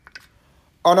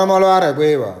Onomolo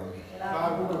aregwewa.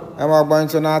 Ema going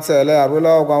to not tell I will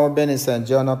all go with Benny St.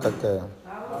 John of Kaka.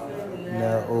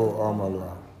 No, oh,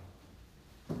 Omolo.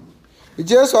 You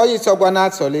just saw you talk one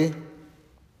naturally.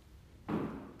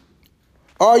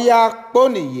 Oh, ya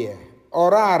pony ye,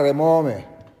 or are mome.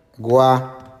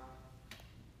 Gua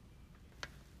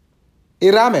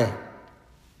Irame.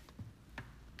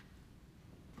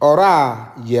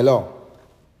 Ora yellow.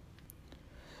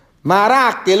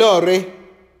 Mara kelore.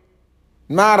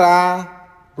 Mara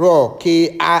ro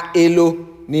ki a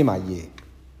elo ni ma ye.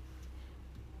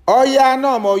 Oya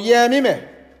no mo ye mi me.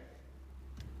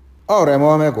 Ore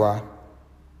mo me gwa.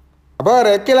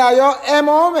 Abore kila yo e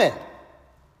mo me.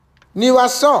 Ni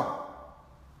waso.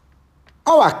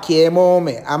 Owa ki e mo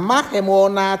me. Ama e mo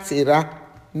na tira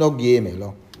no gie me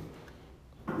lo.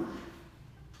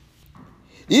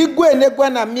 Igwe ne gwa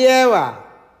na miewa.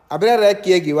 Abrere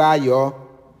ki egi wa yo.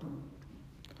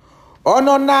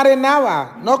 Ono nare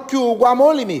nawa no kiu gwa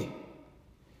molimi.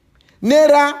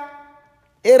 Nera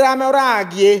era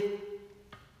meuragie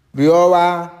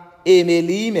biowa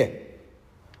emelime.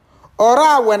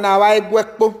 Ora wena wa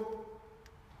egwekpo.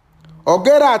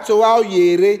 Ogera to wa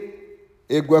oyere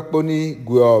egwekpo ni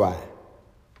gwowa.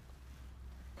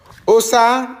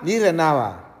 Osa nire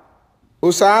nawa.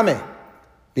 Osame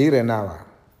nire nawa.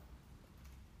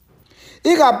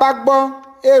 Iga bagbo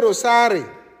erosare.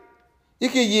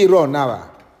 Iki yiro nawa.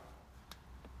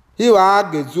 Hiwa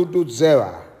gezudu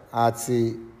zewa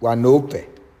ati wanope.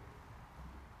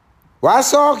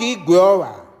 Waso ki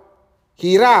gwewa.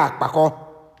 Hira pako.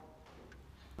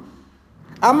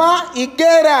 Ama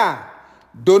igera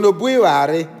donobui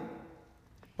ware.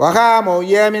 Waka mo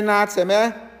yemi na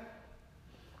teme.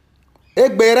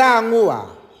 Egbera anguwa.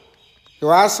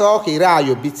 Waso hira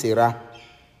yobitira.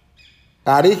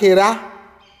 Tari hira.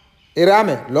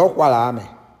 Irame lokwala ame.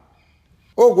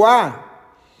 Ogwa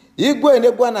igwe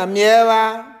negwa na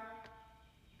miewa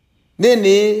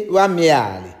nini wa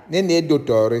miali nini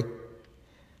dotori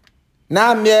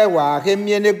na miewa ke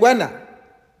mie negwa na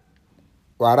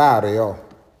warare yo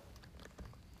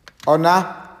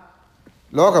ona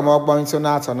loka mo gbo nso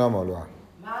na ato no molwa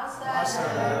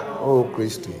oh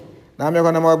Christi na me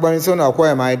ko na mo gbo nso na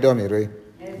kwa mai domire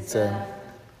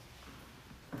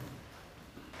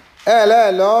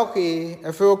ele loki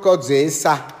efe ko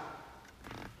zesa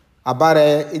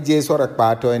abare ije sore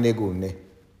pato enegune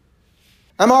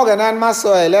amoga nan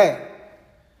maso ele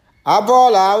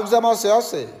abola uzamo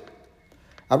seose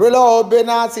abrelo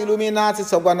obenati illuminati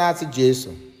sogwanati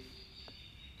Jesu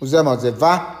uzamo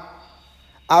zeva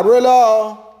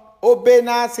abrelo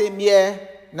obenati mie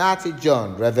nati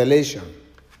John Revelation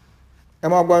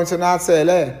amogwa ntinati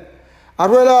ele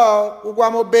abrelo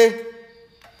ugwamo be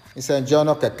St. John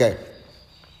okeke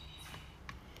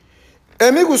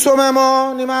Emi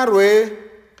gusomemo ni marwe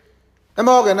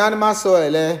emo ge nan maso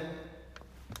ele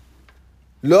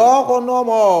lo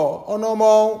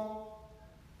onomo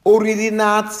oriri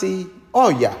nati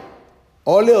oya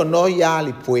ole ono ya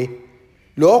lipwe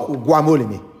lo ku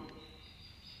gwamolimi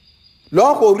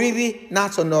lo ko oriri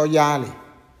nato no yali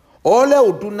ole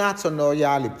odu nato no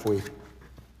yali pwe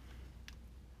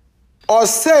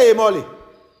ose mole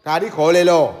kari ko le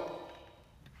lo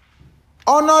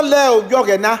ono le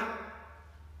ogyogena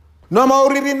no ma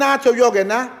oriri nato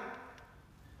yogena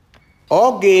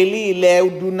ogeli le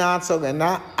udu nato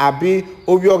gena abi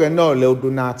obyogena le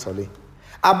udu nato le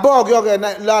abog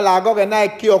yogena la gogena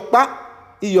ekiopa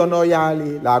iyono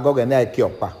yali la gogena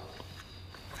ekiopa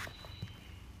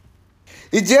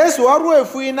I Jesu oru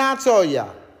efu nato ya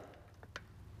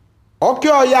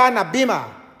okyo ya na bima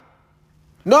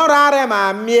no rare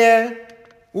ma mie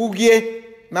ugie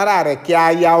marare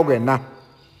kia ya ogena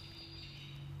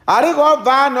Arigo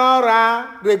va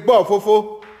nora regbo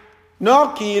fofo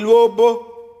no kilu obo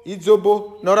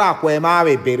izobo nora akwema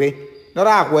bebere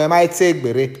nora akwema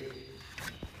itegbere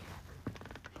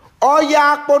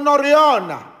oya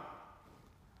ponoriona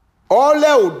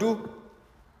ole odu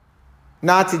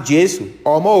nati Jesu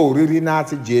omo oriri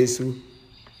nati Jesu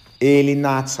eli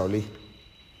natsoli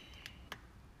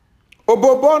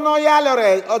obobo no ya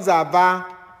lore ozava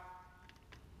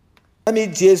ami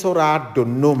Jesu ra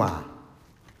donoma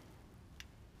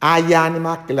aya ni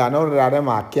makila no rare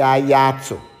ma ki aya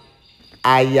to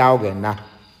aya ogena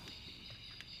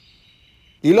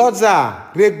iloza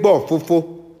regbo fofo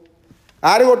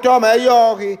ari o to me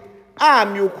yo ki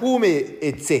ami okume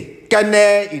ete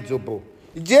kene izobo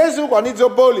Jesu ko ni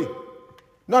zoboli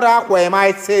no ra kwa ma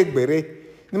ite gbere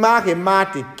ni ma ke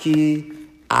mati ki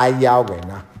aya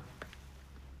ogena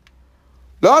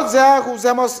loza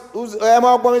usamos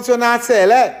emo gbomitona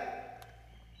tele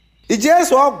I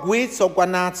Jesu ogwi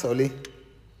sogwanatoli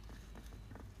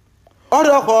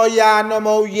Oro ya no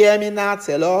mo yemi na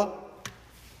telo.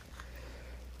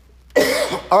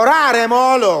 Orare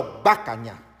molo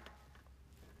bakanya.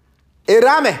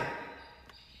 Erame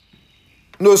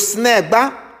no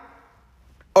snegba.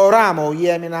 Oramo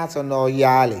yemi na to no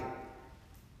yale.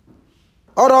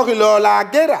 Oro lo la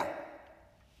gera.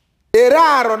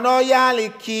 Eraro no yale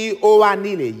ki owa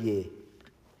nile ye.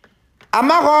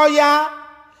 Amaho ya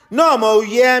no mo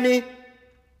yemi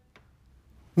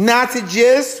nati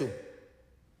Jesu.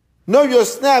 No yo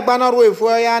snegba no ro efo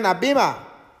ya na bima.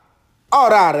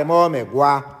 Orare mo me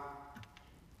gwa.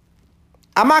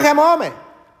 Amake mo me.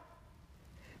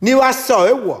 Ni wa so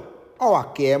ewo. O wa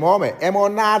ke mo me. Emo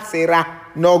na tsira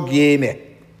no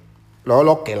game.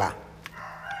 Lolo kela.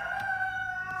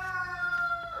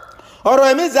 Oro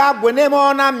emi za bwene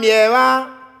mo na miewa.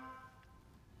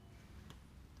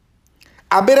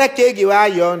 Abere kegi wa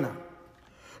yona.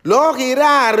 Lo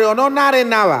girare ono nare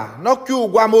nawa. No kyu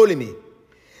gwa molimi.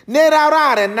 Nera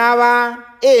rare nawa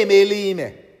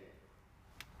emelime.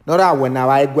 Nora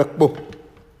wenawa egwekpo.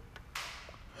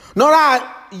 Nora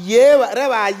yewa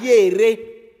rewa yere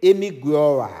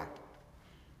emigwewa.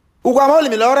 Ugwa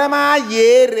molimi lore ma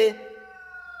yere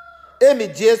emi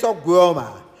Jesu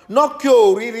gwoma. No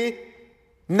kyo riri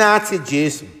nati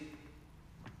Jesu.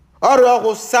 Oro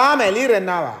ko same lire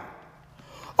nawa.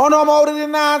 Ono mo riri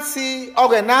nati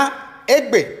ogena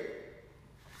egbe.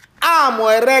 Amo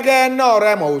erege no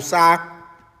remo usa.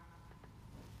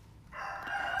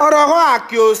 Oro ko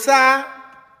akiosa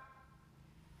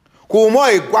kumo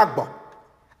igwagbo.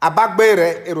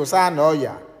 Abagbere erosa no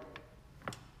ya.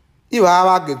 Iwa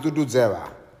wa gedudu zewa.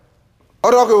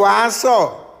 Oro ko wa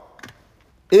so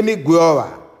emi gwewa.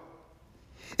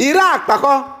 Ira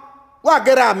akpako wa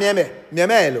gera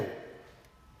miemelo.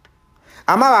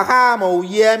 Ama waka mo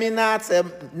yemi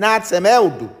na tseme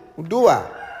uduwa.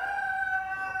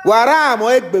 Wara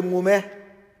mo egbe ngume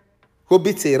ko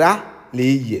bitira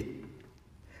liye.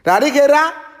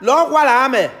 Radikera lo kwala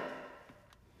ame.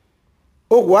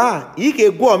 Ogwa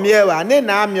ike gwo miewa ne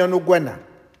na amio no gwena.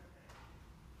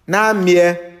 Na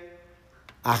mie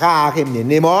aha ake mie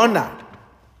ne mona.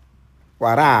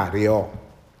 Wara rio.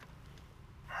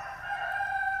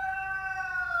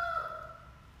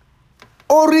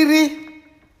 Oriri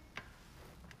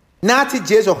nati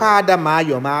Jesu ka adama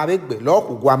ayo ma begbe lo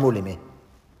ku gwa molime.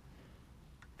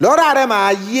 Lora re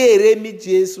ma yere mi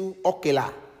Jesu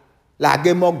okela la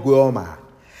ge mo goma.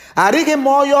 Ari ge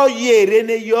mo yo yere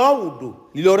ne yo wudu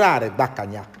lora re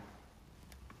bakanya.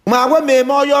 Ma we me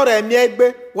mo yo re mi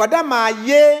egbe wada ma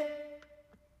ye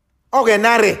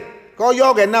ogenare ko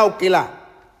yo gena okela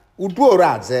udu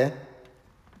oraze.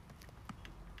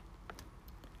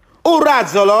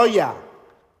 Urazoloya.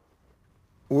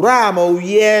 Urama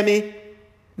uyemi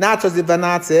nato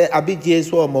zivanate abi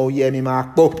Jesu omo uyemi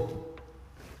makpo.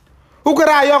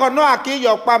 Ukara yoko no aki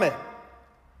yokpame.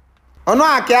 Ono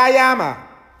aki ayama.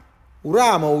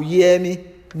 Urama uyemi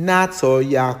nato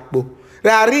yakpo.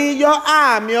 Rari yo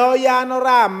amyo ya no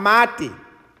ramati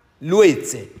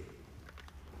luete.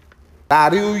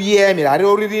 Rari uyemi, rari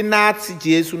oriri nati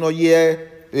Jesu no ye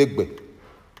egbe.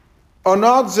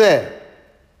 Ono ze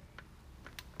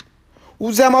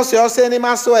Uzemo se ose ni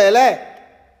maso ele.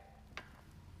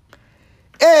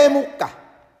 Muka.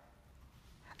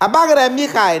 Abagre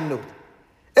mika eno.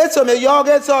 Eto me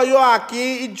yoge to yo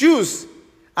aki juice.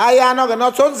 Aya no ge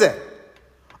no tonze.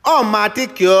 O mati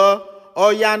kyo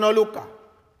o ya no luka.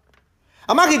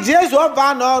 Amaki Jesu o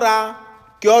va no ra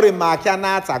kyo ri makia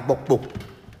na tagbokpo.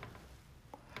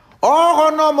 O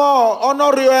no mo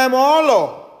onorio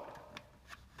emolo.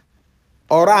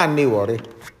 Ora ni wori.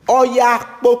 O ya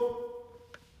kpo.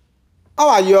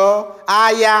 Awa yo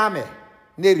ayame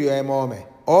ne rio emome.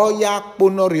 Oya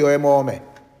kpono rio emome.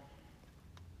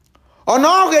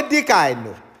 Ono ge dika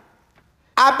eno.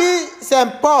 Abi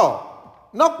sempo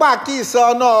no pa ki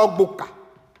so no ogbuka.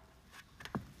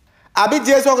 Abi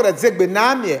Jesu gre zegbe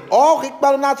na mie. O ki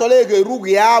kparu na tole ge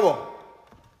rugi awo.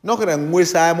 No gre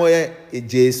nwesa mo e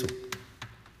Jesu.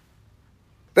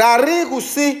 Rari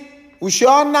kusi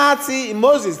ushona ti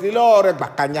Moses lilo ore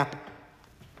bakanya.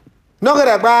 No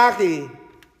gre gba ki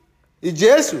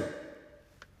Jesu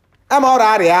ama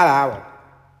ora ari ara awo.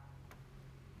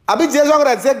 Abi Jesu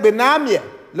gre zegbe na mie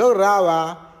lo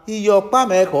rawa iyo pa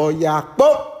me ko ya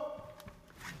po.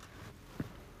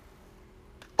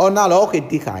 Ona lo ke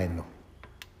dika eno.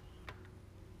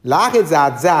 La ke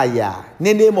zazaya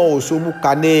nene mo osomu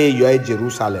kane yo e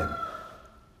Jerusalem.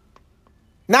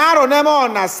 Naro nemo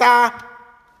na sa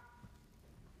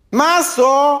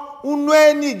maso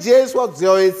unweni Jesu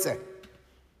ozio ese.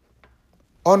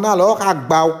 Ona lo ka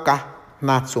gba uka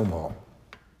na tumo.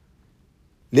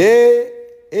 Le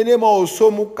ene mo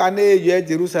osomu kane ye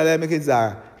Jerusalem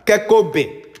kiza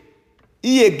kekobe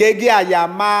iye gege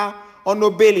ayama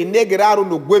onobeli negeraru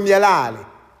no gwemielale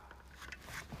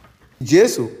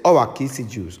Jesu owa kisi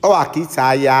Jews owa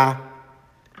kitaya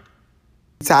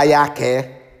ke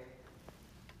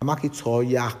amaki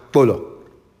toya polo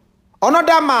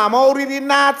onoda mama oriri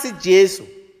nati Jesu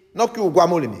no ki ugwa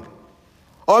molimi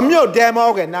omi ode mo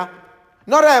ogena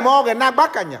no re mo ogena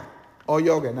gbakanya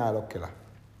oyo ogena lokela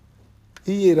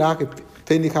iye ra ke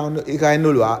tenikano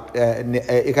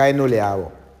ikainole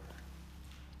awo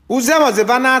uzemo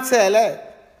zevana tele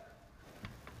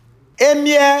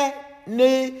emie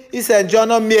ni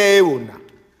isenjono mie ewuna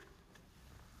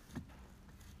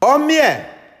omie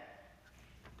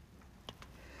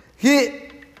hi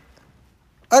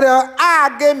ore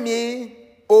agemi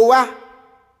owa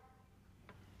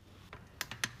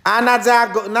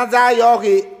anaza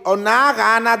yogi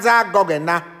onaga anaza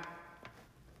gogena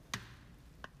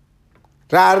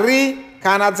rari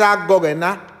kanaza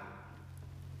gogena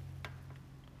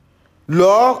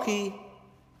loki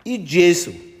i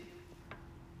Jesu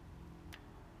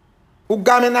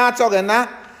ugamina togena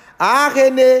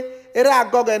ahene era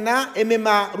gogena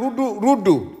emema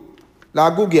rudu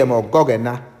la gugiemo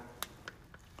gogena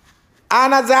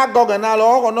anaza gogena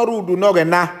lo ono rudu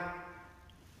nogena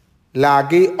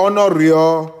lagi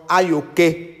onorio ayoke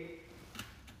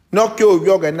noke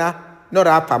obiogena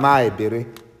nora pama ebere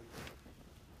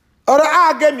ora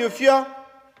agemi ofio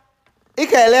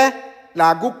ikele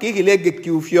lagu kigile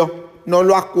geki ofio no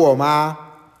lo akwo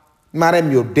mare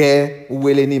mi ode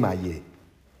uwele ni maye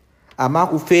ama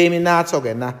ku femi na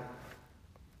togena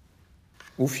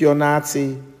ufio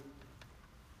nati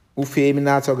ufemi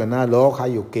na togena lo ka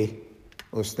yoke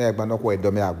osne gba no ko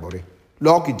edome agbore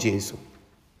lo ki Jesu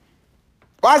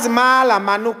wazi mala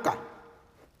manuka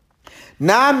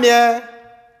na mie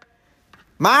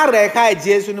mare ka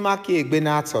Jesu ni maki egbe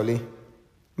na atole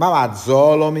ma wa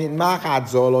zolo mi ma ka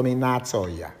zolo mi na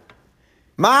atoya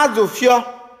ma zo fio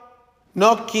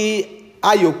no ki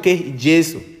ayoke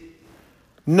Jesu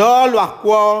no lo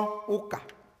akwo uka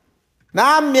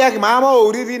na mie ma ma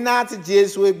oriri na ti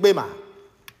Jesu egbe ma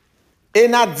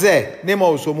ena ze ne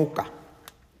mo osomuka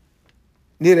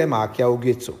nire ma kia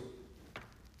ogeto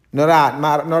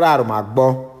nora ro ma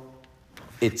gbo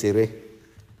etere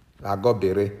la go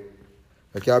bere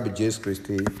kia bi Jesu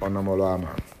Christi onomolo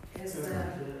ama